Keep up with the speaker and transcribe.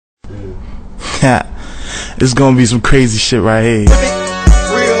It's gonna be some crazy shit right here. You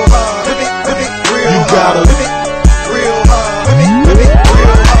gotta.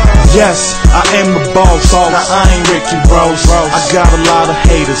 Yes, I am the boss. Now I ain't Ricky Ross. I got a lot of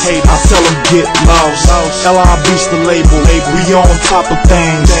haters. I tell them get lost. LIB's the label. We on top of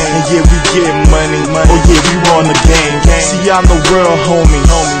things. And yeah, we get money. Oh yeah, we run the game. See, I'm the real homie.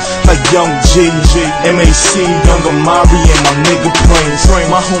 Like Young G, MAC, Young Amari, and my nigga Prince.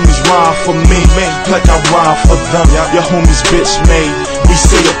 My homies ride for me, like I ride for them. Your homies bitch made. We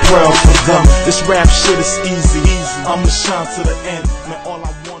say a prayer for them. This rap shit is easy. I'ma shine to the end. Man, all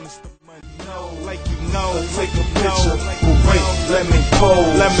I want is the money. Like you know, take a picture. But wait, let me pose.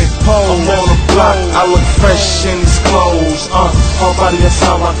 I'm on the block. I look fresh in these clothes. Hard body, that's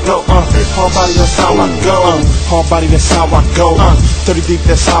how I go. Hard body, that's how I go. Hard body, that's how I go. 30 deep,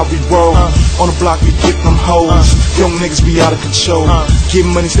 that's how we roll. On the block, we get them hoes. Young niggas be out of control. Get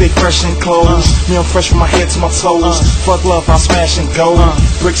money, stay fresh in clothes. Me, I'm fresh from my head to my toes. Fuck love, I smash and go.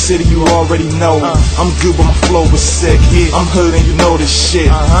 Brick City, you already know. I'm good, but my flow is sick. I'm hood and you know this shit.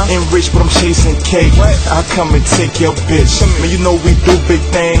 Ain't rich, but I'm chasing cake. I come and take your bitch. Man, you know we do big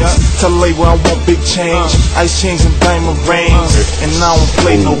things. Tell the label I want big change. Ice chains and diamond rings. And I don't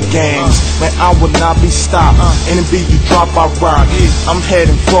play no games. Man, I will not be stopped. Any beat you drop, I rock. I'm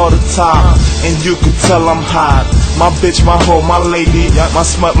heading for the top. And you can tell I'm hot. My bitch, my hoe, my lady. My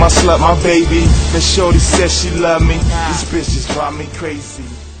smut, my slut, my baby. That shorty says she love me. These bitches drive me crazy.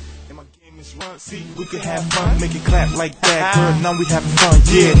 And my game is run. See, we can have fun, make it clap like that. Girl, now we having fun,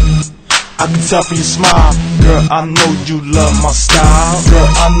 yeah. I can tell from your smile. Girl, I know you love my style. Girl,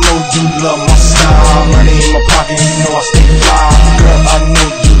 I know you love my style. Money in my pocket, you know I stay fly. Girl, I know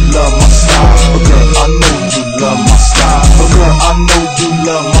you love my style. But girl, I know you love my style. But girl, I know you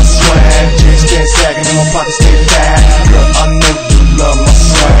love my swag. Jeans can't sagging in my pocket, stay fat. Girl, I know you love my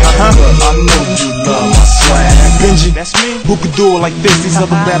swag. Girl, I know you love my swag. Benji, that's me. Who could do it like this? These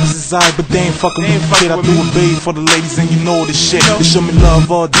other rappers is alright, but they ain't fucking with me. I do it big for the ladies, and you know this shit. They show me love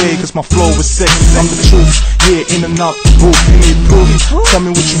all day, cause my flow is sick. I'm the truth, yeah, in and out the booth. You need proof, tell me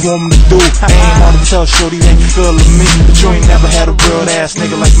what you want me to do. I ain't hard to tell, shorty, ain't you feeling me? But you ain't never had a real ass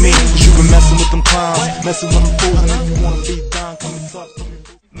nigga like me. Cause you been messing with them clowns, messing with them fools. And if you wanna be down, come and talk to me.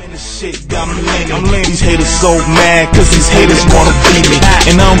 Man, this shit got me leaning. These haters so mad, cause these haters wanna beat me.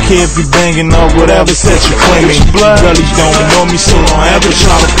 And I don't care if you banging or whatever set you claiming. You really don't know me, so don't ever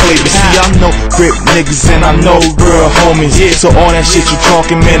try to play me. See, I know grip niggas and I know real homies. So all that shit you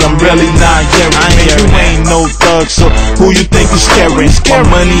talking, man, I'm really not hearing. Man, you ain't no thug, so who you think is caring? My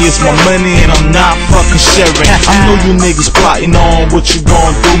money is my money and I'm not fucking sharing. I know you niggas plotting on what you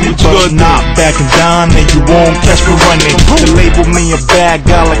gon' do me, but you're not backing down and you won't catch me running. They label me a bad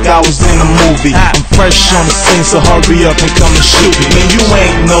guy like I was in a movie. I'm fresh on the scene, so hurry up and come and shoot me. Man, you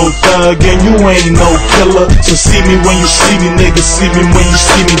ain't no thug and you ain't no killer. So see me when you see me, niggas. See me when you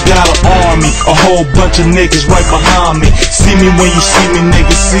see me. Got an army, a whole bunch of niggas right behind me. See me when you see me,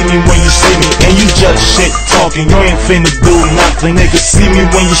 niggas. See me when you see me. And you just shit talking, you ain't finna do nothing. Niggas, see me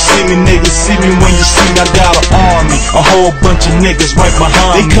when you see me, niggas. See me when you see me. I got an army, a whole bunch of niggas right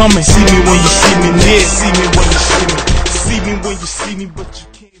behind me. They come and see me when you see me, nigga. See me when you see me. See me when you see me, but you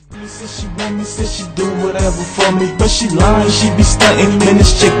can't. Said she want me, said she do whatever for me, but she lying, she be stunting. Man,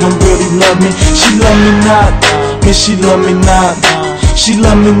 this chick don't really love me. She love me not, man, she love me not. She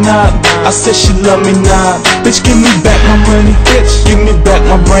love me not, I said she love me not. Bitch, give me back my money, bitch, give me back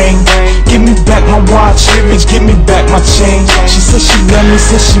my ring. Give me back my watch, bitch, give me back my chain. She said she love me,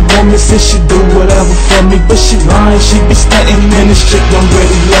 said she want me, said she do whatever for me, but she lying, she be stunting. Man, this chick don't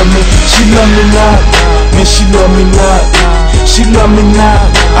really love me. She love me not, man, she love me not. She love me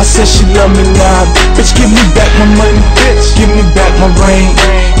not, I said she love me not. Bitch, give me back my money, bitch, give me back my ring.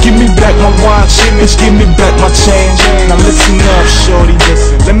 Give me back my watch, bitch, give me back my chain. Now listen up, shorty,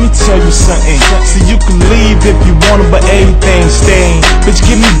 listen, let me tell you something. See, you can leave if you wanna, but everything's staying. Bitch,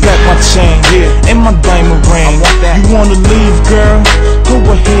 give me back my chain, yeah, and my diamond ring. You wanna leave, girl? Go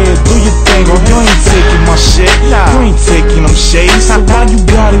ahead, do your thing, girl. You ain't taking my shit, you ain't taking them shades. So why you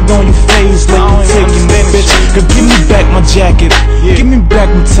got it on your face like you taking this, bitch? Girl, give me back my jacket, give me back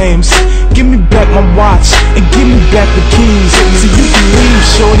my Thames, give me back my watch, and give me back the keys. So you can leave,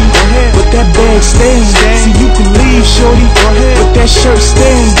 shorty, but that bag stays. See, you can leave, shorty, but that shirt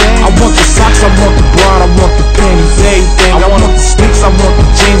stays. I want the socks, I want the bra, I want the panties, everything. I want the sneaks, I want the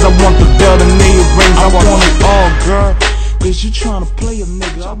jeans, I want the belt and the earrings. I want it all, girl, cause you tryna play a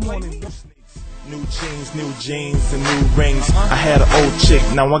nigga. I want it. New jeans and new rings. I had an old chick,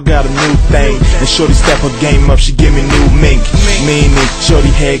 now I got a new thing. And shorty step her game up, she give me new mink. Meaning shorty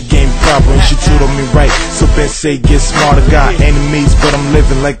had game proper and she tutored me right. So Ben Saye get smarter, got enemies, but I'm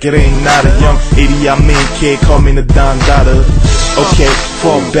living like it ain't not a young Idi Amin kid, call me the Don Dada. Okay,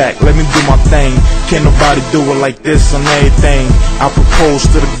 fall back, let me do my thing. Can't nobody do it like this on everything. I propose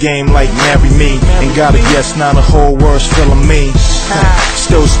to the game like marry me, and got a yes, now the whole world's feeling me.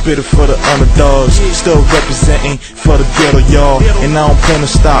 Still spitting for the underdogs, still representing for the ghetto, y'all. And I don't plan to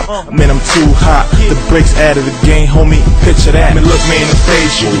stop, man, I'm too hot. The brakes out of the game, homie, picture that. Man, look me in the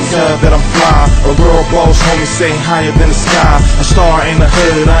face, you can tell that I'm fly. A real boss, homie, saying higher than the sky. A star in the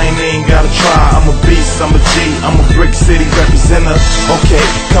hood, I ain't even gotta try. I'm a beast, I'm a G, I'm a brick city representer. Okay,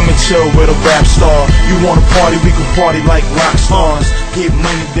 come and chill with a rap star. You wanna party, we can party like rock stars. Get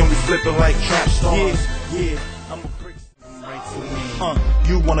money, then we flip it like trap stars. Yeah, I'm a brick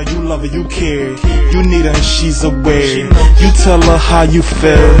you want her, you love her, you care. You need her and she's aware. You tell her how you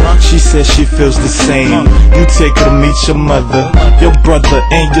feel, she says she feels the same. You take her to meet your mother, your brother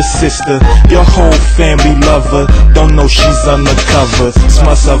and your sister. Your whole family love her, don't know she's undercover.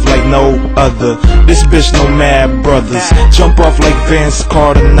 Smarts up like no other, this bitch no mad brothers. Jump off like Vince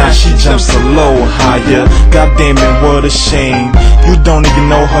Carter, now she jumps a little higher. God damn it, what a shame, you don't even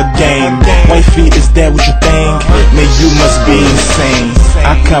know her game. Wifey, is that what you think? Man, you must be insane.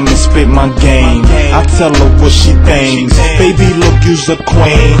 I come and spit my game, I tell her what she thinks. Baby, look, you's a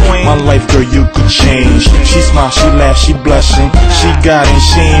queen. My life, girl, you could change. She smile, she laugh, she blushing. She got it,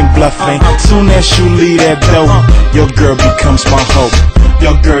 she ain't bluffing. Soon as you leave that door, your girl becomes my hope.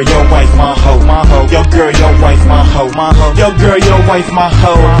 Your girl, your wife, my hoe. Your girl, your wife, my hoe. Your girl, your wife, my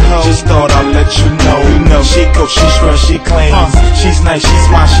hoe. Just thought I'd let you know. She cooks, she scrubs, she cleans. She's nice, she's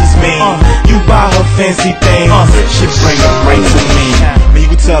smart, she's mean. You buy her fancy things, she bring her right to me. You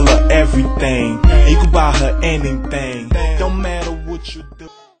can tell her everything, and you can buy her anything. Don't matter what you do.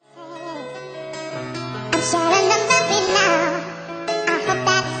 I'm sharing the movie now. I hope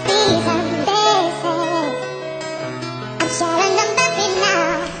that season basis. I'm sharing the movie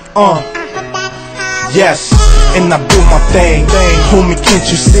now. I hope that's how. Yes, and I do my thing. Homie, can't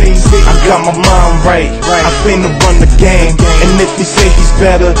you see? I got my mind right. I finna run the game. And if he say he's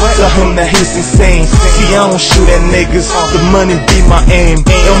better, tell him that he's insane. See, I don't shoot at niggas, the money be my aim.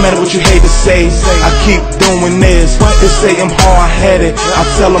 It don't matter what you hate to say, I keep doing this. They say I'm hard-headed, I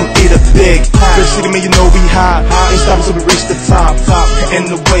tell them eat a dick. Good shit, man, you know we high. Ain't stopping till we reach the top. And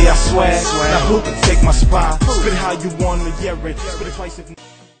the way I swag, now who can take my spot? Spit it how you wanna hear it. Spit it twice if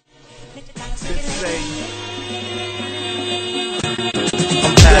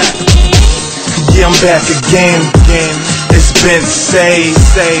I'm back again. It's Ben Saye,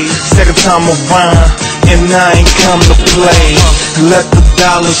 second time around, and I ain't come to play. Let the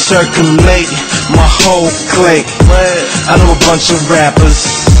dollar circulate, my whole clique. I know a bunch of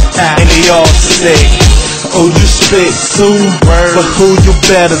rappers, and they all sick. Oh, you spit too, but who you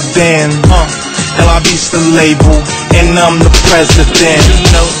better than? LIB's the label, and I'm the president.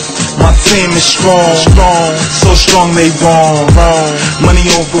 My team is strong, so strong they wrong. Money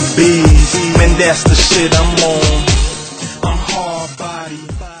over bees, man, that's the shit I'm on. I'm hard body,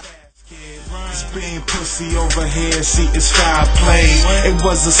 it's being pussy over here, see it's foul play. It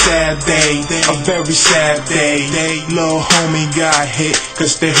was a sad day, a very sad day. Little homie got hit,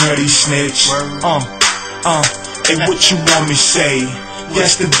 cause they heard he snitch. Hey, what you want me say?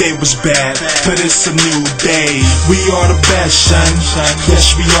 Yesterday was bad, but it's a new day. We are the best, son.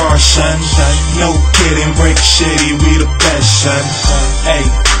 Yes, we are, son. No kidding, break shitty, we the best, son. Hey,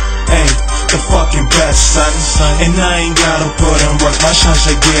 the fucking best, son. And I ain't gotta put in work, my sons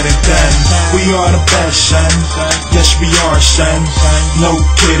should get it done. We are the best, son. Yes, we are, son. No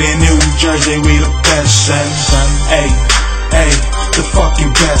kidding, New Jersey, we the best, son. Hey, the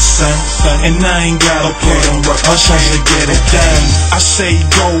fucking best, son. And I ain't gotta put in work, my sons should get it done. I say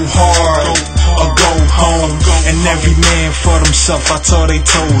go hard or go home, and every man for themself, I thought they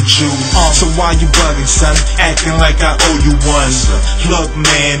told you. So why you bugging, son, acting like I owe you one? Look,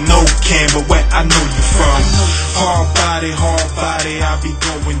 man, no can, but where I know you from. Hard body, I be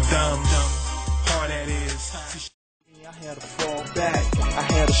going dumb. Hard that is. I had to fall back, I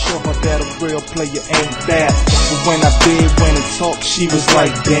had to show her that a real player ain't that. But when I did, when it talked, she was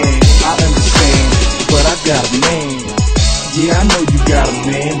like, damn, I understand, but I got a man. Yeah, I know you got a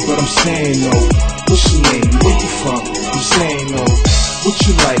man, but I'm saying no. What's your name? Where you from? I'm saying no. What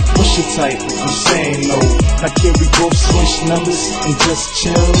you like? What's your type? I'm saying no. Now can we both switch numbers and just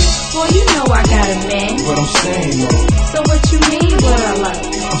chill? Well, you know I got a man, but I'm saying no. So what you mean what I like?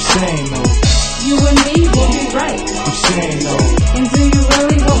 I'm saying no. You and me will be right. I'm saying no. And do you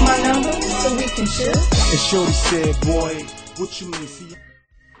really want my number so we can Shorty said, boy, what you mean? See